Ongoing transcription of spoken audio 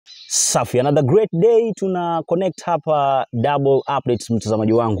Safi, another great day. Tuna connect hapa double updates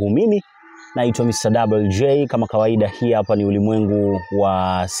mtazamaji wangu. Mimi naitwa Mr. Double J. Kama kawaida, hii hapa ni ulimwengu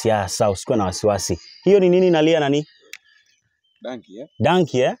wa siasa, usikuwe na wasiwasi. Hiyo ni nini nalia nani? Danki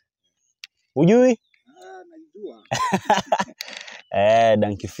Danki Ujui? Najua.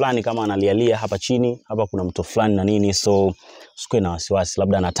 Danki fulani kama analialia hapa chini. Hapa kuna mto fulani na nini, so usikuwe na wasiwasi,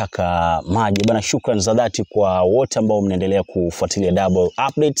 labda anataka maji. Bana, shukrani za dhati kwa wote ambao mnaendelea kufuatilia double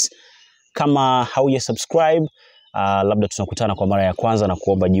updates. Kama hauja subscribe, labda tunakutana kwa mara ya kwanza, na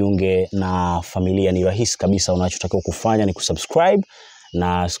kuomba jiunge na familia. Ni rahisi kabisa, unachotakiwa kufanya ni kusubscribe,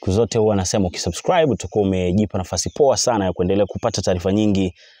 na siku zote huwa nasema ukisubscribe utakuwa umejipa nafasi poa sana ya kuendelea kupata taarifa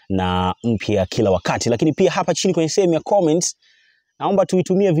nyingi na mpya kila wakati. Lakini pia hapa chini kwenye sehemu ya comments, naomba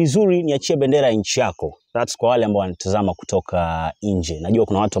tuitumie vizuri, niachie bendera ya nchi yako. That's kwa wale ambao wanatazama kutoka nje. Najua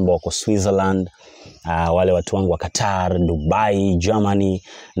kuna watu ambao wako Switzerland, wale watu wangu wa Qatar, Dubai, Germany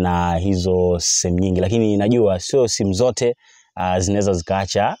na hizo sehemu nyingi, lakini najua sio simu zote zinaweza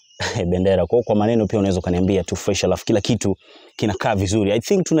zikaacha bendera. Kwa maneno pia unaweza kaniambia tu fresh, alafu kila kitu kinakaa vizuri. I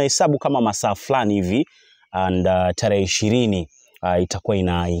think tunahesabu kama masaa fulani hivi, and tarehe 20 itakuwa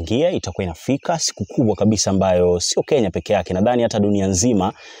inaingia, itakuwa inafika siku kubwa kabisa ambayo sio Kenya peke yake, nadhani hata dunia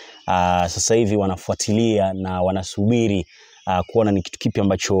nzima sasa hivi wanafuatilia na wanasubiri kuona ni kitu kipi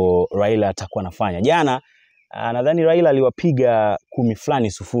ambacho Raila atakuwa anafanya. Jana nadhani Raila aliwapiga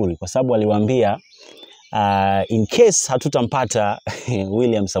 10-0 kwa sababu aliwaambia in case hatutampata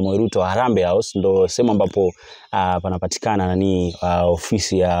William Samoei Ruto, Harambee House ndo sema ambapo panapatikana nani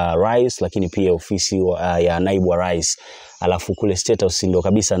ofisi ya rais, lakini pia ofisi ya naibu wa rais, alafu kule State House ndo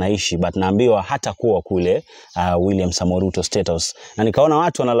kabisa naishi, but naambiwa hata kuwa kule William Samoei Ruto State House. Na nikaona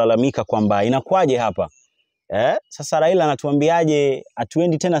watu wanalalamika kwamba inakuaje hapa sasa Raila anatuambiaje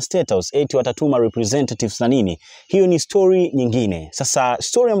atuendi tena State House, eti watatuma representatives na nini. Hiyo ni story nyingine. Sasa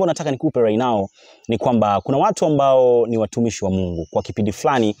story ambayo nataka nikupe right now ni kwamba kuna watu ambao ni watumishi wa Mungu kwa kipindi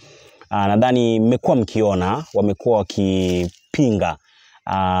fulani, nadhani mmekuwa mkiona wamekuwa wakipinga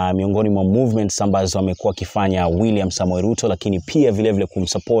miongoni mwa movements ambazo wamekuwa wakifanya William Samoei Ruto, lakini pia vile vile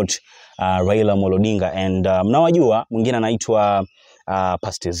kumsupport Raila Odinga. And mnawajua, mwingine anaitwa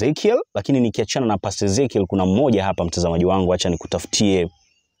Pastor EZEKIEL, lakini nikiachana na Pastor EZEKIEL kuna mmoja hapa mtazamaji wangu, acha nikutafutie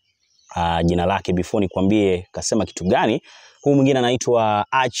jina lake before nikwambie kasema kitu gani. Huyu mwingine anaitwa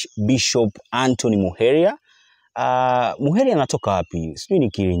Archbishop Antony Muheria. Muheria anatoka wapi? Sijui ni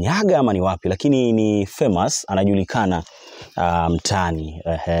Kirinyaga ama ni wapi, lakini ni famous, anajulikana mtaani.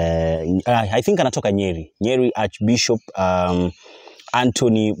 I think anatoka Nyeri. Archbishop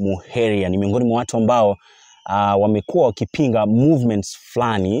Antony Muheria ni miongoni mwa watu ambao wamekuwa wakipinga movements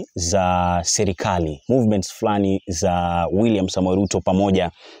fulani za serikali, movements fulani za William Samoei Ruto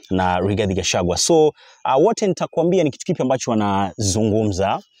pamoja na Rigathi Gachagua. So wote nitakwambia ni kitu kipi ambacho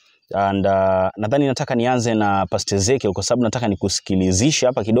wanazungumza, and nadhani nataka nianze na Pastor EZEKIEL kwa sababu nataka nikusikilizisha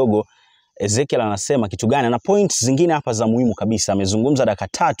hapa kidogo EZEKIEL anasema kitu gani. Ana points zingine hapa za muhimu kabisa, amezungumza dakika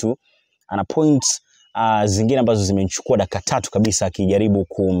 3, ana points zingine ambazo zimechukua dakika 3 kabisa akijaribu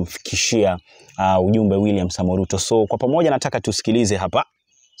kumfikishia ujumbe William Samoei Ruto. So kwa pamoja nataka tusikilize hapa.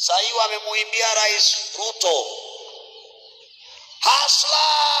 Sasa hivi wamemuimbia Rais Ruto,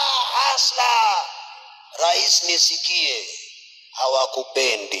 hasla rais, nisikie,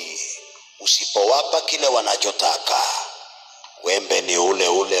 hawakupendi, usipowapa kile wanachotaka, wembe ni ule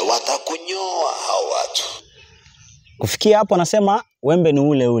ule, watakunyoa hao watu. Kufikia hapo anasema wembe ni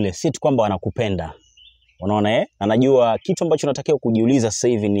ule ule, si tu kwamba wanakupenda. Unaona na najua kitu ambacho natakiwa kujiuliza sasa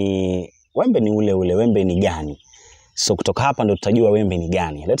hivi ni wembe ni ule ule, wembe ni gani? So kutoka hapa ndo tutajua wembe ni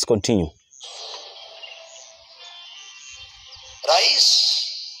gani. Let's continue. Rais,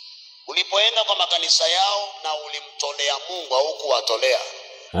 ulipoenda kwa makanisa yao na ulimtolea Mungu au kuwatolea,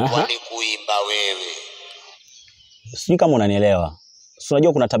 walikuimba wewe. Sijui kama unanielewa. So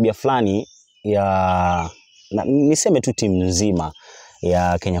unajua kuna tabia fulani ya niseme tu timu nzima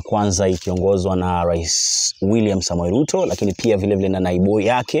ya Kenya Kwanza ikiongozwa na Rais William Samoei Ruto, lakini pia vile vile na naibu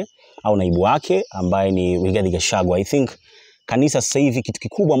wake ambaye ni Rigathi Gachagua. I think kanisa sasa hivi kitu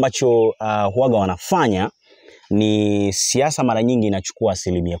kikubwa ambacho huaga wanafanya ni siasa, mara nyingi inachukua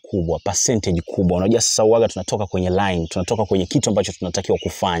asilimia kubwa, percentage kubwa. Unajua sasa huaga tunatoka kwenye line, tunatoka kwenye kitu ambacho tunatakiwa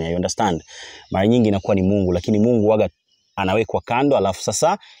kufanya, you understand? Mara nyingi inakuwa ni Mungu, lakini Mungu huaga anawekwa kando, alafu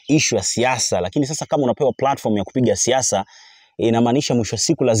sasa issue ya siasa. Lakini sasa kama unapewa platform ya kupiga siasa, inamaanisha mwisho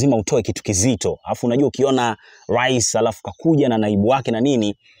siku lazima utoe kitu kizito. Alafu unajua ukiona rais alafu kakuja na naibu wake na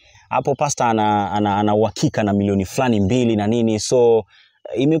nini, hapo pastor ana uhakika na milioni fulani 2 na nini. So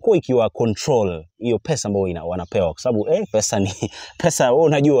imekuwa ikiwa control hiyo pesa ambayo wanapewa, kwa sababu pesa ni pesa, wewe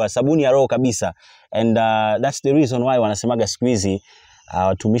unajua sabuni ya roho kabisa. And that's the reason why wanasemaga siku hizi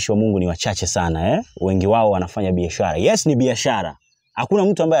watumishi wa Mungu ni wachache sana wengi wao wanafanya biashara. Yes, ni biashara. Hakuna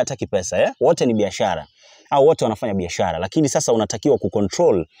mtu ambaye hataki pesa wote ni biashara. Au wote wanafanya biashara, lakini sasa unatakiwa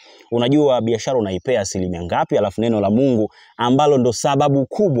kucontrol. Unajua biashara unaipea asilimia ngapi, alafu neno la Mungu ambalo ndo sababu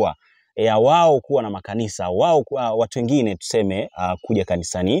kubwa ya wao kuwa na makanisa, wao watu wengine tuseme kuja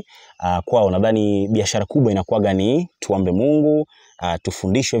kanisani kwao. Nadhani biashara kubwa inakuwa ni tuombe Mungu,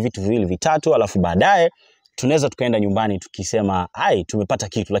 tufundishwe vitu viwili vitatu, alafu baadaye tunaweza tukaenda nyumbani tukisema hai tumepata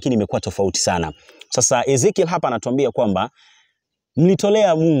kitu, lakini imekuwa tofauti sana. Sasa Ezekiel hapa anatuambia kwamba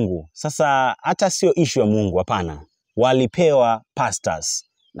mlitolea Mungu. Sasa hata sio issue ya Mungu, hapana. Walipewa pastors.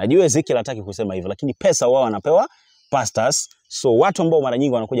 Najua Ezekiel hataki kusema hivyo, lakini pesa wao wanapewa pastors. So watu ambao mara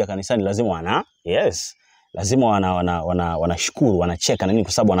nyingi wanakuja kanisani lazima lazima wanashukuru, wanacheka na nini,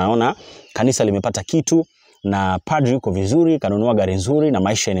 kwa sababu wanaona kanisa limepata kitu na padri yuko vizuri, kanunua gari nzuri na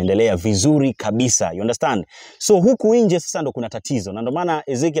maisha yanaendelea vizuri kabisa. You understand? So huku nje sasa ndo kuna tatizo. Na ndio maana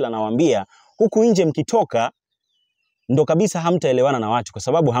Ezekiel anawaambia huku nje mkitoka ndo kabisa hamtaelewana na watu, kwa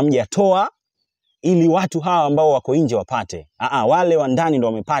sababu hamjatoa ili watu hawa ambao wako nje wapate. Wale wa ndani ndo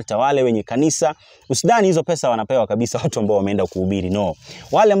wamepata, wale wenye kanisa. Usidhani hizo pesa wanapewa kabisa watu ambao wameenda kuhubiri, no.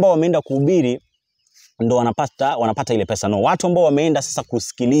 Wale ambao wameenda kuhubiri ndo wanapata ile pesa, no. Watu ambao wameenda sasa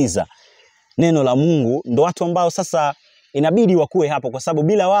kusikiliza neno la Mungu ndo watu ambao sasa inabidi wakue hapo, kwa sababu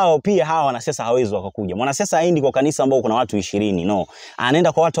bila wao pia hawa wanasiasa hawezi wakakuja. Mwanasiasa haendi kwa kanisa ambao kuna watu 20, no.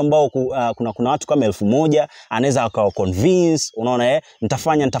 Anaenda kwa watu ambao kuna watu kama 1000, anaweza akawa convince, unaona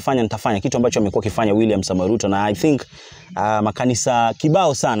nitafanya kitu ambacho amekuwa kifanya William Samoei Ruto, na I think makanisa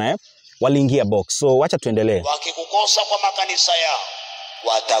kibao sana waliingia box. So acha tuendelee. Wakikukosa kwa makanisa yao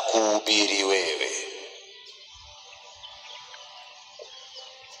watakuhubiri wewe.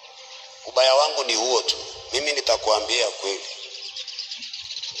 Ubaya wangu ni huo tu. Mimi nitakuambia kweli.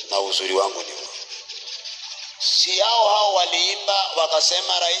 Na uzuri wangu ni huo. Si hao waliimba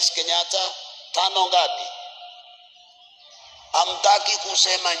wakasema Rais Kenyatta 5 ngapi? Hamtaki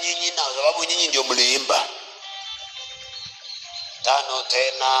kusema nyinyi, na sababu nyinyi ndio mliimba 5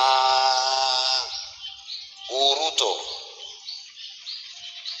 tena. Ruto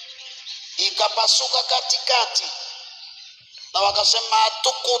ikapasuka katikati na wakasema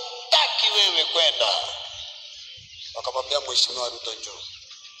hatukutaki wewe kwenda. Wakamwambia Mheshimiwa Ruto njoo.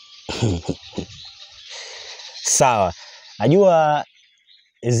 Sawa. Najua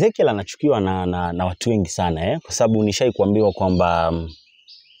Ezekiel anachukiwa na watu wengi sana kwa sababu nishai kuambiwa kwamba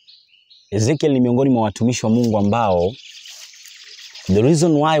Ezekiel ni miongoni mwa watumishi wa Mungu ambao the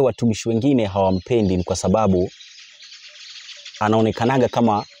reason why watumishi wengine hawampendi ni kwa sababu anaonekanaga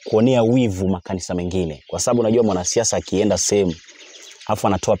kama kuonea wivu makanisa mengine. Kwa sababu unajua mwanasiasa akienda sehemu afu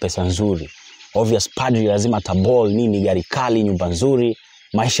anatoa pesa nzuri, obvious padri lazima ataball nini, gari kali, nyumba nzuri,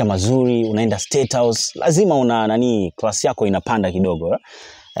 maisha mazuri, unaenda State House, lazima una class yako inapanda kidogo.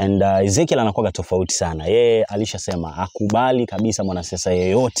 And Ezekiel anakuwa tofauti sana. Yeye alishasema akubali kabisa mwanasiasa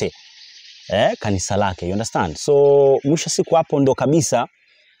yeyote kanisa lake. You understand? So mwisho siku hapo ndo kabisa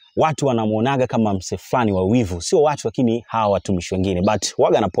watu wanamuonaga kama msefani wa wivu. Sio watu, lakini hawa watumishi wengine. But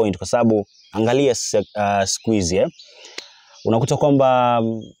waga na point, kwa sababu angalia squeeze unakuta kwamba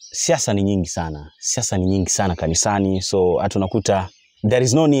siasa ni nyingi sana. Siasa ni nyingi sana kanisani. So hata unakuta there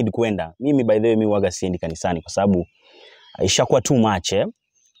is no need kuenda. Mimi by the way mimi waga siendi kanisani kwa sababu ishakuwa too much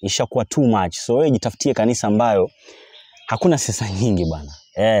ishakuwa too much. So wewe jitafutie kanisa ambayo hakuna siasa nyingi bwana.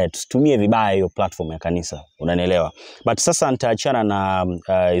 Tusitumie vibaya hiyo platform ya kanisa. Unanielewa? But sasa nitaachana na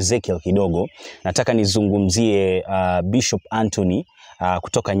Ezekiel kidogo. Nataka nizungumzie Bishop Antony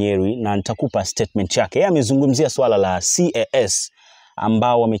kutoka Nyeri, na nitakupa statement yake. Yeye amezungumzia swala la CAS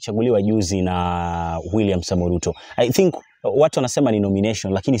ambao wamechaguliwa juzi na William Samoei Ruto. I think watu wanasema ni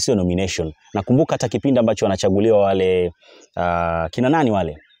nomination, lakini sio nomination. Nakumbuka hata kipindi ambacho wanachaguliwa wale kina nani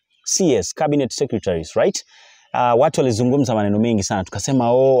wale? CS, cabinet secretaries, right? Watu walizungumza maneno mengi sana.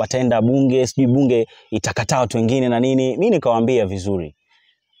 Tukasema wataenda bunge, sijui bunge itakataa watu wengine na nini. Mimi nikawaambia vizuri,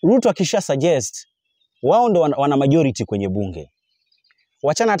 Ruto akisha suggest, wao ndo wana majority kwenye bunge.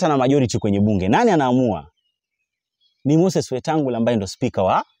 Wachana hata na majority kwenye bunge, nani anaamua? Ni Moses Wetangula ambaye ndo speaker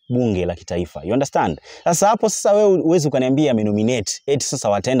wa bunge la kitaifa. You understand? Sasa hapo sasa wewe uwezi ukaniambia amenominate eti sasa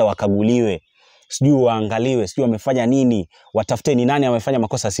wataenda wakaguliwe, sijui waangaliwe, sijui wamefanya nini, watafute ni nani amefanya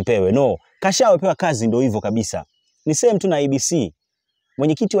makosa asipewe. No, kashawepewa kazi, ndio hivyo kabisa. Ni same tu na IBC.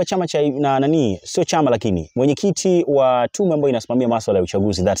 Mwenyekiti wa chama cha sio chama, lakini mwenyekiti wa tume ambayo inasimamia masuala ya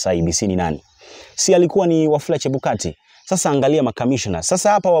uchaguzi, that's IBC, ni nani? Si alikuwa ni Wafula Chebukati. Sasa angalia ma-commissioners.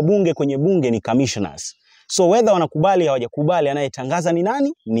 Sasa hapa wabunge kwenye bunge ni commissioners. So whether wanakubali hawajakubali, anayetangaza ni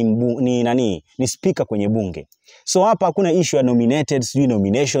nani? Ni speaker kwenye bunge. So hapa hakuna issue ya nominated, sijui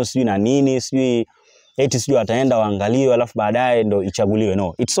nominations, sijui na nini, sijui eti sijui ataenda waangaliwe alafu baadaye ndo ichaguliwe.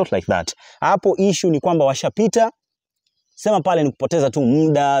 No, it's not like that. Hapo issue ni kwamba washapita, sema pale ni kupoteza tu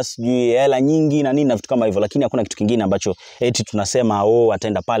muda, sijui hela nyingi na nini na vitu kama hivyo, lakini hakuna kitu kingine ambacho eti tunasema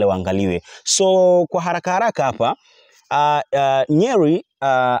ataenda pale waangaliwe. So kwa haraka haraka hapa Nyeri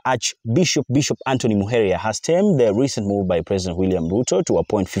Archbishop Antony Muheria has termed the recent move by President William Ruto to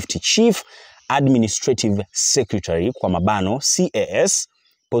appoint 50 Chief Administrative Secretary kwa mabano CAS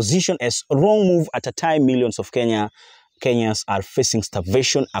position as wrong move at a time millions of Kenyans are facing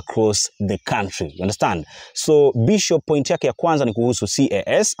starvation across the country. You understand? So Bishop point yake ya kwanza ni kuhusu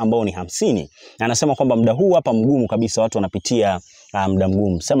CAS ambao ni 50. Na anasema kwamba muda huu hapa mgumu kabisa, watu wanapitia muda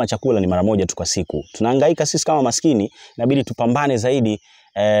mgumu. Sema chakula ni mara moja tu kwa siku. Tunahangaika sisi kama maskini, inabidi tupambane zaidi,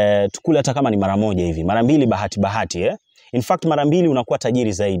 tukule hata kama ni mara moja hivi. Mara mbili bahati In fact mara mbili unakuwa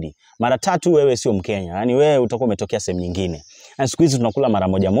tajiri zaidi. Mara tatu wewe sio Mkenya. Yaani wewe utakuwa umetokea sehemu nyingine. Na siku hizi tunakula mara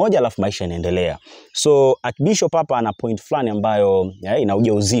moja alafu maisha yanaendelea. So Archbishop hapa ana point fulani ambayo ina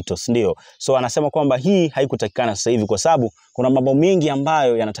ujauzito, si ndio? So anasema kwamba hii haikutakikana sasa hivi kwa sababu kuna mambo mengi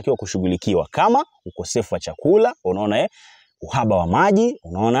ambayo yanatakiwa kushughulikiwa, kama ukosefu wa chakula, unaona uhaba wa maji,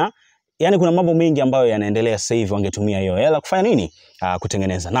 unaona? Yaani kuna mambo mengi ambayo yanaendelea sasa hivi, wangetumia hiyo hela kufanya nini?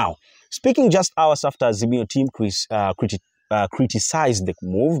 Kutengeneza. Now, speaking just hours after Azimio team criticized the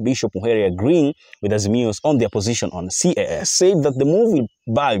move, Bishop Muheria, agreeing with Azimio's on their position on CAS, said that the move will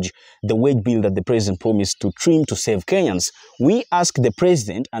bulge the wage bill that the president promised to trim to save Kenyans. We ask the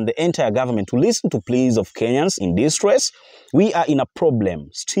president and the entire government to listen to pleas of Kenyans in distress. We are in a problem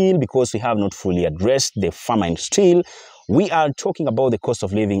still because we have not fully addressed the famine still. We are talking about the cost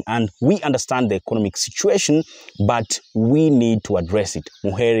of living and we understand the economic situation, but we need to address it,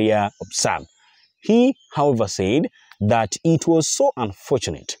 Muheria observed. He, however, said that it was so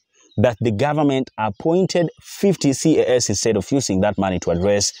unfortunate that the government appointed 50 CAS instead of using that money to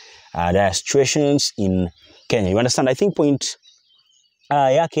address their situations in Kenya. You understand? I think point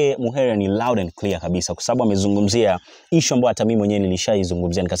yake Muheria ni loud and clear kabisa, kwa sababu amezungumzia issue ambayo hata mimi mwenyewe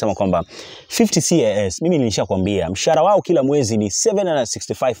nilishaizungumzia, nikasema kwamba 50 CAS, mimi nilishakwambia mshahara wao kila mwezi ni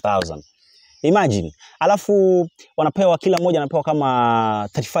 765,000. Imagine, alafu wanapewa kila mmoja anapewa kama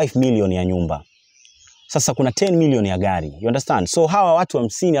 35 million ya nyumba. Sasa kuna 10 million ya gari. You understand? So hawa watu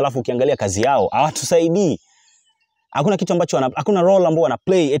 50 alafu ukiangalia kazi yao hawatusaidii. Hakuna kitu ambacho hakuna role ambao wana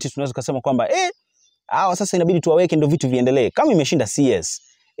play eti tunaweza kusema kwamba hawa sasa inabidi tuwaweke ndio vitu viendelee. Kama imeshinda CS,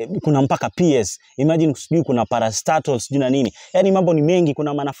 kuna mpaka PS. Imagine sijui kuna parastatal sijui na nini. Yaani mambo ni mengi,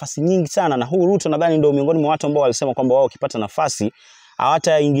 kuna manafasi nyingi sana, na huu Ruto nadhani ndio miongoni mwa watu ambao walisema kwamba wao ukipata nafasi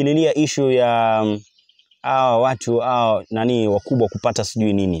hawataingililia issue ya watu wakubwa kupata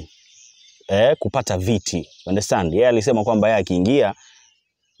sijui nini. Kupata viti. You understand? Yeye alisema kwamba yeye akiingia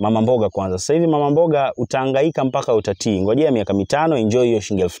mama mboga kwanza. Sasa hivi mama mboga utahangaika mpaka utatii. Ngojea miaka 5, enjoy hiyo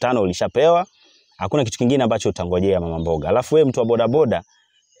shilingi 5,000 ulishapewa. Hakuna kitu kingine ambacho utangojea mama mboga. Alafu wewe mtu wa bodaboda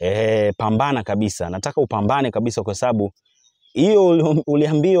pambana kabisa. Nataka upambane kabisa kwa sababu hiyo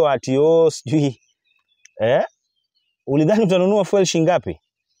uliambiwa ati sijui ulidhani utanunua fuel shilingi ngapi?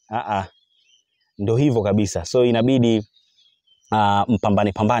 Ndio hivyo kabisa. So inabidi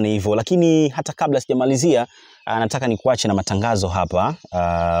pambane hivyo. Lakini hata kabla sijamalizia, nataka nikuache na matangazo hapa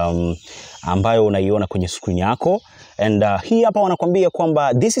ambayo unaiona kwenye screen yako. And hii hapa wanakuambia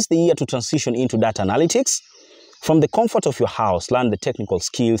kwamba this is the year to transition into data analytics. From the comfort of your house, learn the technical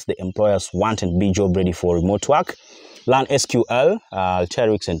skills the employers want and be job ready for remote work. Learn SQL,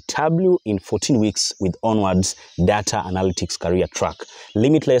 Alteryx and Tableau in 14 weeks with Onward's Data Analytics Career Track.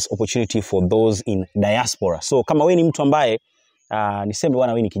 Limitless opportunity for those in diaspora. So kama wewe ni mtu ambaye niseme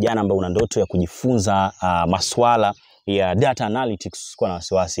wewe ni kijana ambaye una ndoto ya kujifunza masuala ya data analytics, kwa na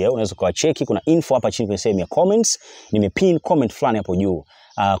wasiwasi, unaweza kuwacheki, kuna info hapa chini kwenye sehemu ya comments, nimepin comment fulani hapo juu.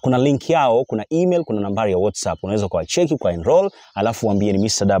 Kuna link yao, kuna email, kuna nambari ya WhatsApp, unaweza kuwacheki, kwa enroll, alafu waambie ni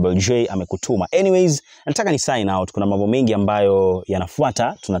Mr. WJ amekutuma. Anyways, nataka ni sign out, kuna mambo mengi ambayo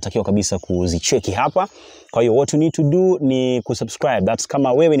yanafuata, tunatakiwa kabisa kuzicheki hapa. Kwa hiyo what you need to do ni kusubscribe. That's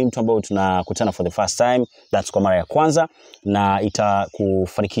kama wewe ni mtu ambaye tunakutana for the first time, that's kwa mara ya kwanza, na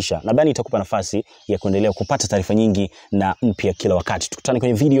itakufanikisha. Nadhani itakupa nafasi ya kuendelea kupata taarifa nyingi na mpya kila wakati. Tukutane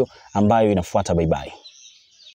kwenye video ambayo inafuata. Bye bye.